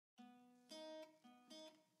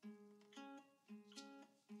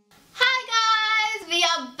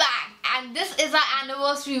And this is our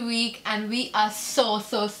anniversary week and we are so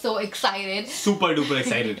excited. Super duper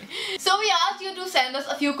excited. So we asked you to send us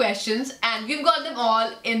a few questions and we've got them all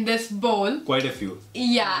in this bowl. Quite a few.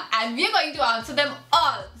 Yeah, and we're going to answer them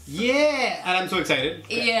all. Yeah! And I'm so excited.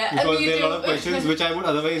 Yeah, because me there are a lot too. of questions which I would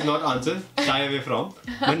otherwise not answer, shy away from.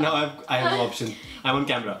 But now I have no option. I'm on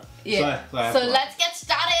camera. Yeah. So let's get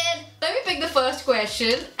started. Let me pick the first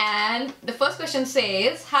question, and the first question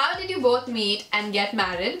says, how did you both meet and get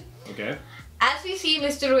married? Okay. As we see,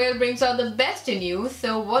 Mr. Ruhail brings out the best in you,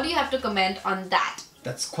 so what do you have to comment on that?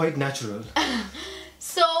 That's quite natural.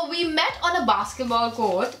 So we met on a basketball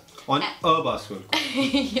court. On a basketball court.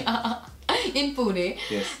 Yeah. In Pune.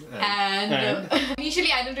 Yes. And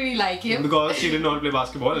initially I didn't really like him. Because she did not play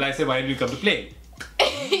basketball and I said, why did you come to play?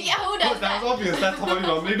 Yeah, who does that? That's obvious. That's how we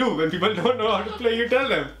normally do. When people don't know how to play, you tell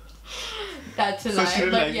them. That's a So she lie.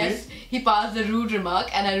 didn't But like yes, he passed the rude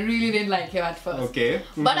remark and I really didn't like him at first. Okay.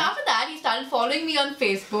 But after that, he started following me on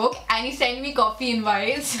Facebook and he sent me coffee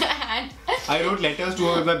invites and I wrote letters to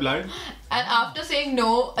her with my blood. And after saying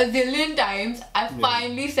no a zillion times, I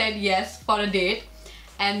finally said yes for a date.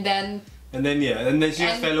 And then she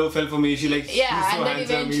just fell for me. She like, he's so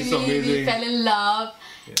handsome, he's so eventually amazing. we fell in love.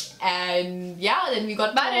 Yeah. And yeah, then we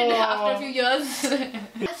got married after a few years.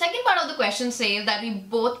 The second part of the question says that we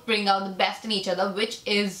both bring out the best in each other, which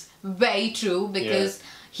is very true because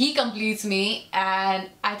he completes me and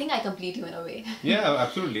I think I complete him in a way. Yeah,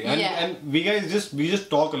 absolutely. And we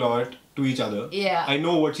just talk a lot to each other. Yeah. I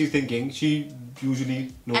know what she's thinking. She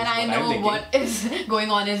usually knows And I what I'm know thinking. what is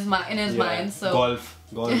going on in his mind. So Golf.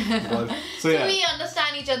 So yeah. we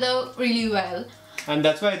understand each other really well. And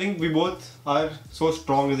that's why I think we both are so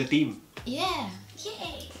strong as a team. Yeah.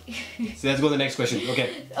 Yay. So let's go to the next question.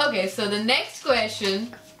 Okay. Okay, so the next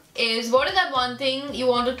question is, what is that one thing you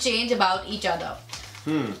want to change about each other?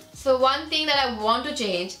 So one thing that I want to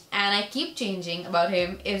change and I keep changing about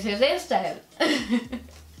him is his hairstyle.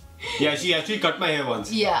 Yeah, she actually cut my hair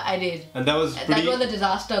once. Yeah, I did. And that was pretty... That was a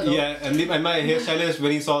disaster though. Yeah, and my hairstylist,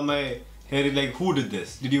 when he saw my hair, he's like, who did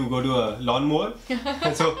this? Did you go to a lawnmower?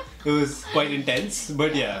 And so it was quite intense,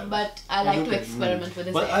 but yeah. But I like to experiment with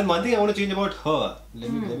his hair. And one thing I want to change about her.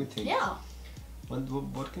 Let me think. Yeah.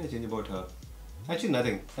 What can I change about her? Actually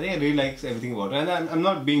nothing. I think I really like everything about her. And I'm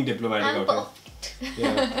not being diplomatic about perfect. it.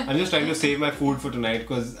 Yeah. I'm just trying to save my food for tonight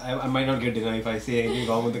because I might not get dinner if I say anything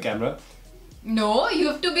wrong with the camera. No, you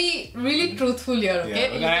have to be really truthful here,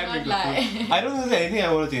 okay? Yeah, you cannot lie. I don't think there's anything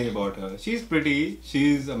I want to change about her. She's pretty,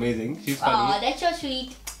 she's amazing, she's funny. Oh, that's so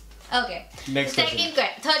sweet. Okay. Next question.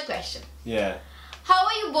 Third question. Yeah. How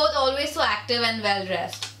are you both always so active and well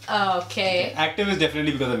dressed? Okay. Active is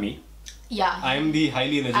definitely because of me. Yeah. I am the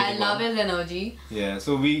highly energetic I love his energy. Yeah,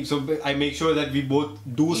 so I make sure that we both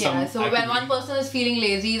do some so activity. when one person is feeling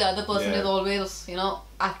lazy, the other person is always,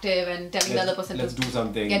 active and telling the other person let's to do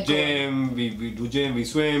something. get Gym, we do gym, we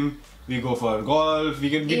swim, we go for golf, we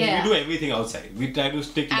do everything outside. We try to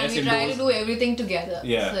stick less indoors. And we try to do everything together.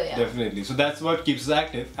 Yeah, so, definitely. So that's what keeps us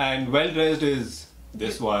active. And well dressed is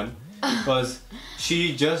this one because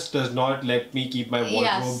she just does not let me keep my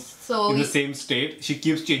wardrobe in the same state. She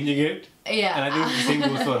keeps changing it. Yeah. And I think the same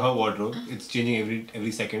goes for her wardrobe. It's changing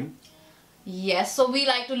every second. Yes, so we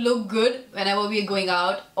like to look good whenever we're going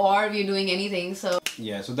out or we're doing anything. So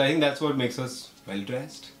yeah, so I think that's what makes us well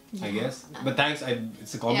dressed, I guess. But thanks,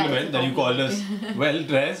 it's a compliment that you called us well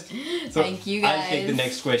dressed. So thank you guys. I'll take the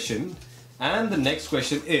next question. And the next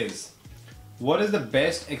question is, what is the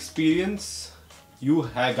best experience you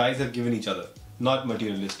guys have given each other? Not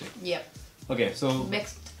materialistic. Yep. Okay, so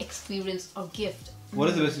best experience or gift. What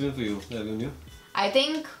is the best experience for you that I've given you? I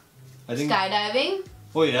think skydiving.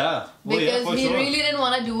 Oh yeah. Because for we sure. really didn't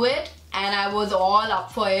want to do it and I was all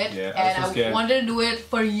up for it. Yeah, and I was so scared. wanted to do it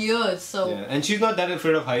for years. So yeah. And she's not that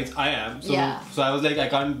afraid of heights. I am. So so I was like, I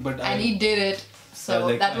can't, but and he did it. So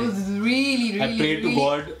like, that was really I prayed to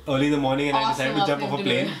God early in the morning and I decided to jump off a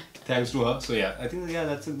plane thanks to her. So yeah, I think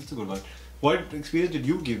that's a good one. What experience did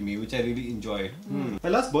you give me which I really enjoyed? My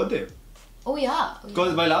last birthday. Oh yeah.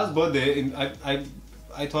 Because my last birthday,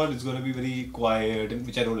 I thought it's going to be very quiet,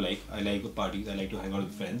 which I don't like. I like parties, I like to hang out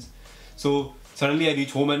with friends. So suddenly I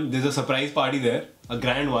reach home and there's a surprise party there, a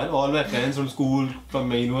grand one. All my friends from school, from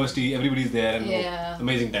my university, everybody's there and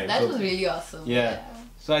amazing time. That was really awesome. Yeah.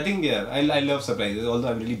 So I think I love surprises, although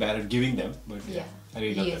I'm really bad at giving them. But yeah, I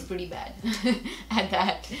really love them. He is pretty bad at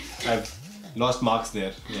that. I've lost marks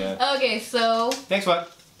there. Yeah. Okay, so next one.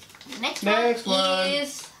 Next one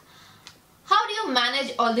is, how do you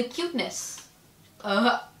manage all the cuteness?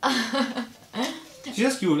 She's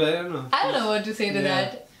just cute. I don't know. I don't know what to say to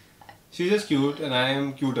that. She's just cute and I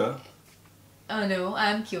am cuter. Oh no,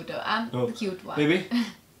 I'm cuter. I'm the cute one. Maybe?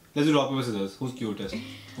 Let's do rock, paper, scissors. Who's cutest?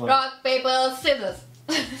 One. Rock, paper, scissors.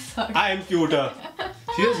 Sorry. I am cuter.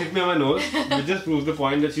 She just hit me on my nose, which just proves the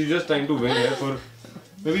point that she's just trying to win here for...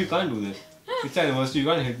 Maybe you can't do this. It's an anniversary, you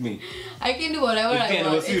can't hit me. I can do whatever It's the I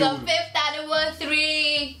want. It's anniversary our rule. 5th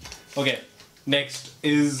anniversary. Okay, next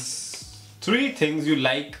is 3 things you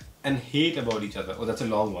like and hate about each other. Oh, that's a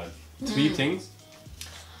long one. 3 things.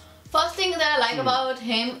 First thing that I like about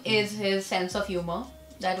him is his sense of humor.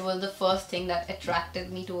 That was the first thing that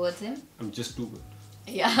attracted me towards him. I'm just too good.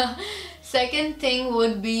 Yeah. Second thing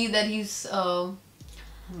would be that he's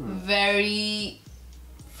very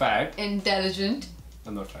Fat. intelligent.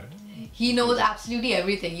 I'm not fat. He knows absolutely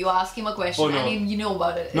everything. You ask him a question Oh, no. and you know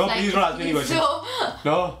about it. No, It's please don't ask me any he's questions.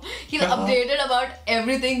 No. he's updated about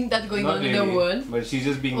everything that's going Not on in the really, world. but she's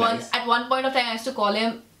just being nice. At one point of time, I used to call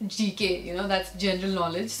him GK. You know, that's general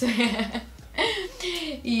knowledge.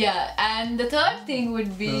 Yeah. And the third thing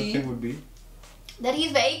would be that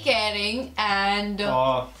he's very caring and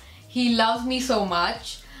Oh, he loves me so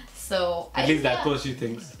much. So at least that's what she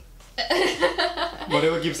thinks.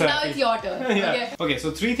 Whatever keeps her Now happy. it's your turn. Yeah. Okay,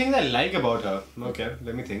 so 3 things I like about her. Okay,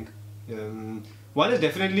 let me think. One is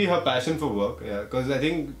definitely her passion for work. Yeah, because I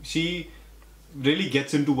think she really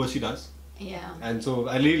gets into what she does, Yeah. and so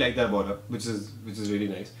I really like that about her, which is really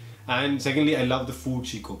nice. And secondly, I love the food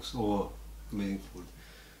she cooks. Oh, amazing food.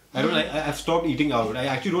 I don't like. I've stopped eating out. I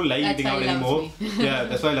actually don't like That's eating why out he loves anymore. me. Yeah,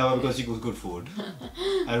 that's why I love her, because she cooks good food.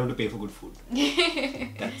 I don't have to pay for good food.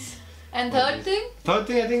 That's. And third thing? Third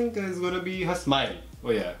thing I think is gonna be her smile.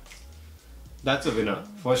 Oh yeah, that's a winner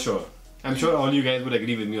for sure. I'm sure all you guys would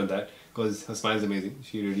agree with me on that, because her smile is amazing.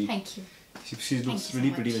 She really. Thank you. She looks you so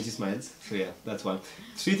really pretty much. when she smiles. So yeah, that's one.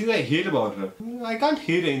 3 things I hate about her. I can't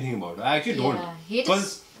hate anything about her. I actually don't. Yeah, hate is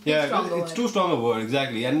Because too strong a it's word. too strong a word,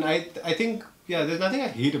 exactly. And I think there's nothing I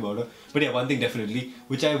hate about her. But yeah, one thing definitely,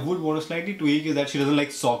 which I would want to slightly tweak, is that she doesn't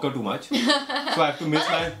like soccer too much. So I have to miss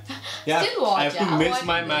my Still watch, I have to yeah. miss What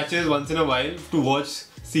my is- matches once in a while to watch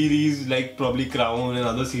series like probably Crown and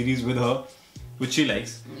other series with her, which she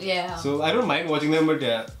likes. Yeah. So I don't mind watching them, but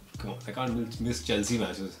yeah, come on, I can't miss Chelsea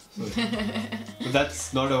matches. So, so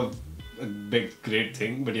that's not a big great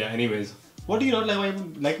thing. But yeah, anyways, what do you not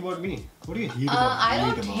like about me? What do you hate about I hate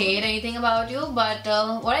don't about hate me? anything about you, but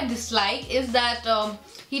what I dislike is that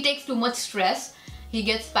he takes too much stress. He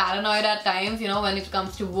gets paranoid at times, you know, when it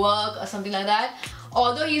comes to work or something like that.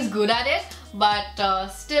 Although he's good at it, but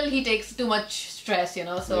still he takes too much stress, you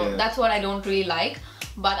know. So Yeah. that's what I don't really like.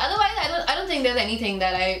 But otherwise, I don't think there's anything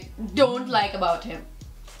that I don't like about him.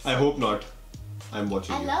 I hope not. I'm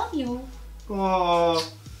watching. I you. love you. Oh,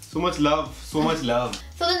 so much love, so much love.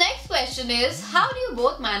 So the next question is, how do you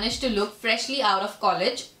both manage to look freshly out of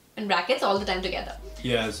college, in brackets, all the time together?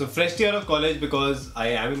 Yeah, so freshly out of college, because I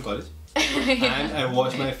am in college. And I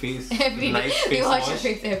wash my face. Every day. Nice We face wash your wash.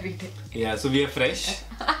 face every day. Yeah, so we are fresh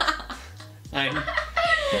and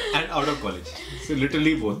out of college. So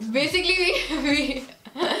literally both. Basically, we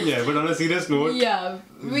Yeah, but on a serious note,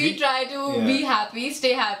 we try to be happy,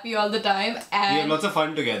 stay happy all the time, we have and lots of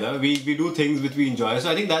fun together. We do things which we enjoy.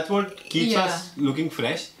 So I think that's what keeps Yeah. us looking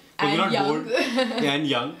fresh. So And we're not young. bored. Yeah, and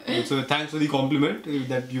young. And so thanks for the compliment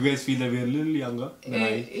that you guys feel that we're a little younger than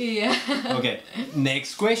I. yeah, Okay,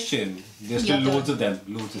 next question. There's still Your loads turn. of them.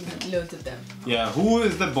 Loads of them. loads of them. Yeah, who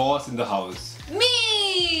is the boss in the house?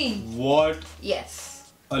 Me. What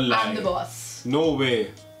Yes, a lie. I'm the boss. No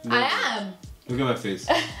way. No way. I am. Look at my face.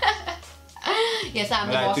 Yes, I'm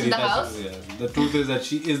the But boss in the that's- house. Yeah. The truth is that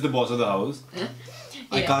she is the boss of the house.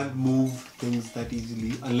 I Yeah. can't move things that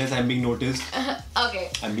easily unless I'm being noticed. Okay.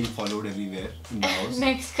 I'm being followed everywhere in the house.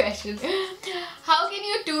 Next question. How can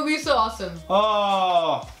you two be so awesome?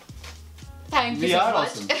 Oh, Thank you We so are much.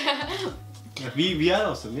 awesome. we are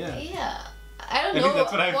awesome, yeah. Yeah. I don't I know think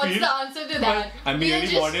that's what I what's feel. the answer to that. I'm We being are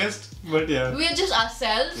really just- modest, but yeah. We are just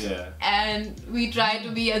ourselves, Yeah. and we try to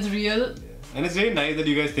be as real. And it's very nice that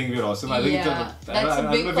you guys think we're awesome. I think Yeah, I don't that's a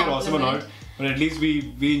know big if we're awesome or not, compliment. but at least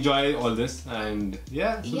we enjoy all this, and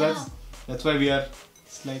yeah, so Yeah. that's why we are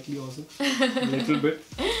slightly awesome, a little bit.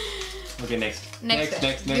 Okay, next. Next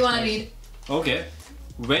question. Do you want to read? Okay.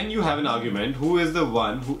 When you have an argument, who is the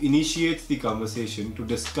one who initiates the conversation to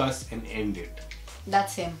discuss and end it?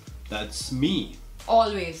 That's him. That's me.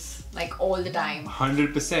 Always. Like all the time.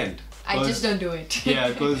 100%. I just don't do it. Yeah,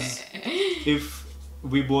 because if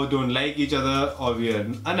we both don't like each other or we are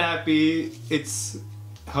unhappy, it's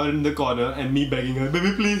her in the corner and me begging her,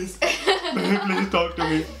 baby please, baby please talk to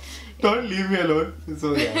me. Don't leave me alone.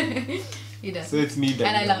 So yeah. He does. So it's me begging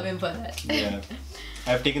And I her. love him for that. Yeah.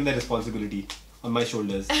 I've taken that responsibility on my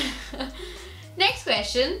shoulders. Next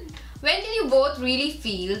question. When did you both really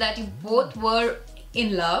feel that you both were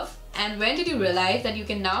in love And when did you realize that you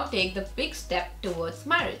can now take the big step towards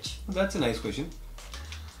marriage? That's a nice question.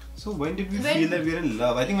 So when did we feel that we were in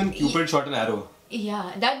love? I think when Cupid shot an arrow.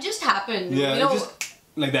 Yeah, that just happened. Yeah, you know, just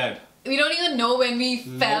like that. We don't even know when we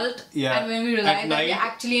felt and when we realized that we're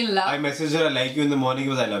actually in love. I messaged her, I like you in the morning, it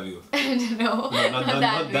was I love you. No,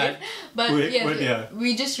 not that but quick, yes, but yeah.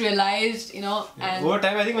 We just realized, you know, and over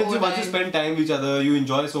time, I think once you spend time with each other, you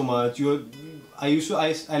enjoy so much.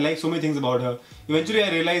 I like so many things about her. Eventually, I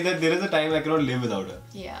realized that there is a time I cannot live without her.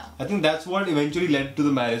 Yeah. I think that's what eventually led to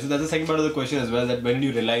the marriage. So that's the second part of the question as well. That when did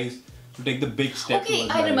you realize to take the big step? Okay,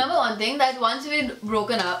 I remember one thing, that once we had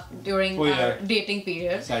broken up during our dating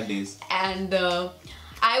period. Sad days. And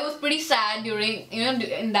I was pretty sad during, you know,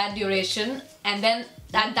 in that duration. And then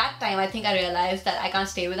at that time, I think I realized that I can't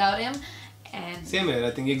stay without him. And same here,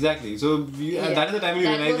 I think, exactly. So that is the time you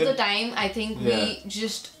realized that was the time I think we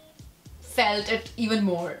just felt it even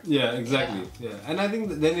more. Yeah, exactly. Yeah. And I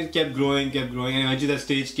think then it kept growing, and eventually that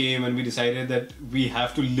stage came and we decided that we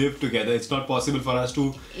have to live together. It's not possible for us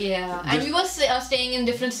to... Yeah, and we were staying in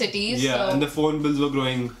different cities. Yeah, so and the phone bills were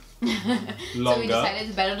growing longer. So we decided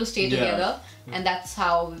it's better to stay together, and that's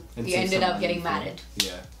how we ended up getting married.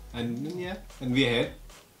 Yeah, and we're here.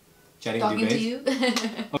 Talking to you.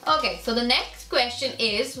 Okay, so the next question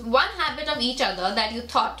is, one habit of each other that you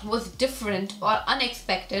thought was different or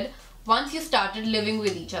unexpected once you started living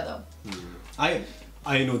with each other. I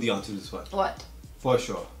know the answer to this one. What? For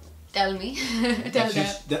sure. Tell me. Tell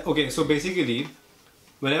them. Okay, so basically,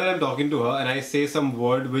 whenever I'm talking to her and I say some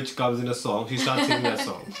word which comes in a song, she starts singing that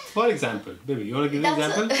song. For example, baby, you want to give an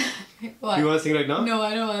example? What? You want to sing right now? No,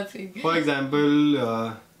 I don't want to sing. For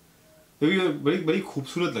example, maybe you're very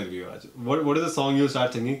खूबसूरत लग रही हो आज. What is the song you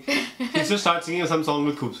start singing? You just start singing some song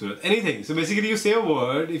with खूबसूरत. Anything. So basically you say a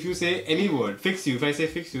word, if you say any word, fix you. If I say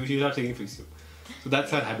fix you, she starts singing fix you. So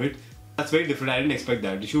that's her habit. That's very different. I didn't expect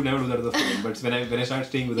that. She would never do that on the phone. But when I start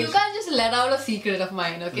staying with her... You can't just let out a secret of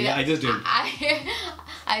mine, okay? Yeah, I just did.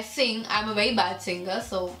 I sing. I'm a very bad singer,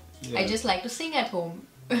 so I just like to sing at home.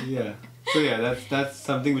 Yeah. So yeah, that's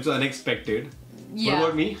something which was unexpected. Yeah. What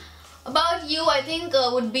about me? About you, I think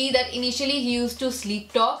would be that initially he used to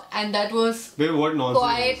sleep talk, and that was what nonsense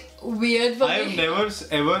quite weird for me. I have never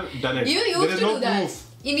ever done it. You used to do that proof.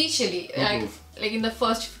 initially, like in the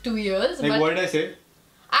first 2 years. Like but what did I say?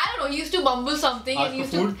 I don't know. He used to mumble something and Ask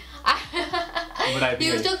used for food? to. He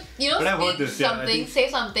used to, you know, speak something, say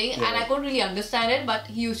something, and I couldn't really understand it. But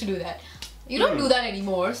he used to do that. You don't do that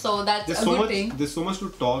anymore, so that's a good thing. There's so much to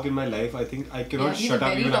talk in my life. I think I cannot shut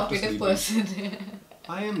up even after sleeping. He's a very talkative person.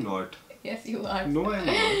 I am not. Yes, you are. No, I am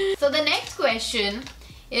not. So the next question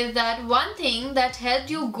is that one thing that helped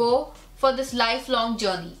you go for this lifelong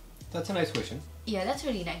journey. That's a nice question. Yeah, that's a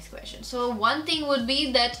really nice question. So one thing would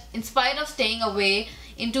be that in spite of staying away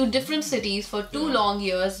into different cities for 2 long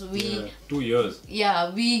years, 2 years.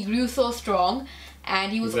 Yeah, we grew so strong.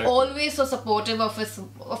 And he was always so supportive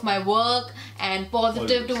of my work and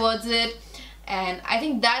positive towards it. And I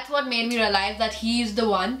think that's what made me realize that he's the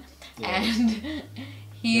one. Yeah. And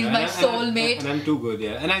he's my soulmate. And I'm too good,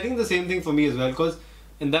 yeah. And I think the same thing for me as well, because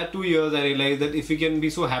in that 2 years I realized that if we can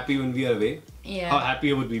be so happy when we are away, how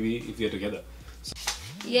happier would we be if we are together? So,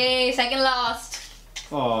 yay, second last.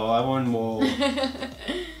 Oh, I want more.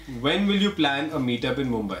 When will you plan a meetup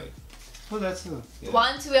in Mumbai? Oh, that's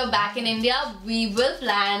Once we are back in India, we will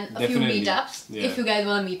plan a few meetups. Yeah. If you guys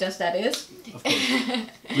want to meet us, that is. Of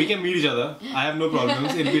course. We can meet each other. I have no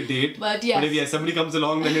problems. It'll be a date. But if somebody comes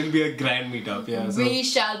along, then it'll be a grand meetup. Yeah. So. We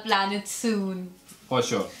shall plan it soon. For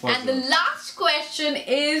sure. The last question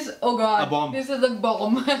is, oh god, a bomb. This is a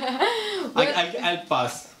bomb. I'll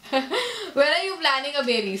pass. When are you planning a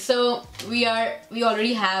baby? So we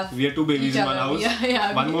already have. We have 2 babies in one house.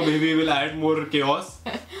 Yeah. One more baby will add more chaos.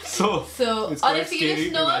 So it's on quite a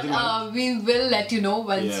serious note, we will let you know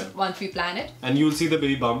once we plan it. And you'll see the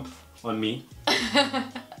baby bump on me.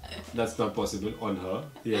 That's not possible on her.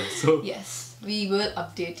 Yeah. So yes, we will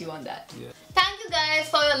update you on that. Yeah. Thank you guys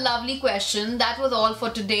for your lovely question. That was all for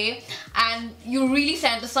today, and you really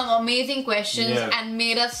sent us some amazing questions and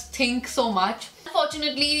made us think so much.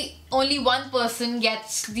 Unfortunately, only one person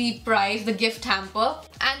gets the prize, the gift hamper.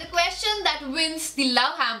 And the question that wins the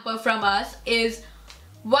love hamper from us is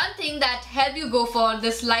one thing that helped you go for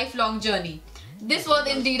this lifelong journey. This was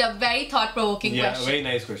indeed a very thought-provoking Yeah, question. very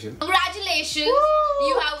nice question. Congratulations! Woo!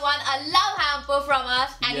 You have won a love hamper from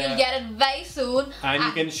us and Yeah. you'll get it very soon. And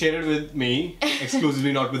you can share it with me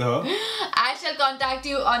exclusively, not with her. I shall contact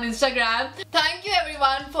you on Instagram. Thank you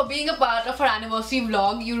everyone for being a part of our anniversary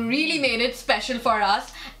vlog. You really made it special for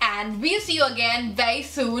us. And we'll see you again very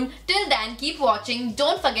soon. Till then, keep watching.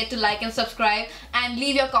 Don't forget to like and subscribe and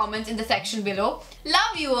leave your comments in the section below.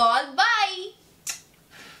 Love you all. Bye!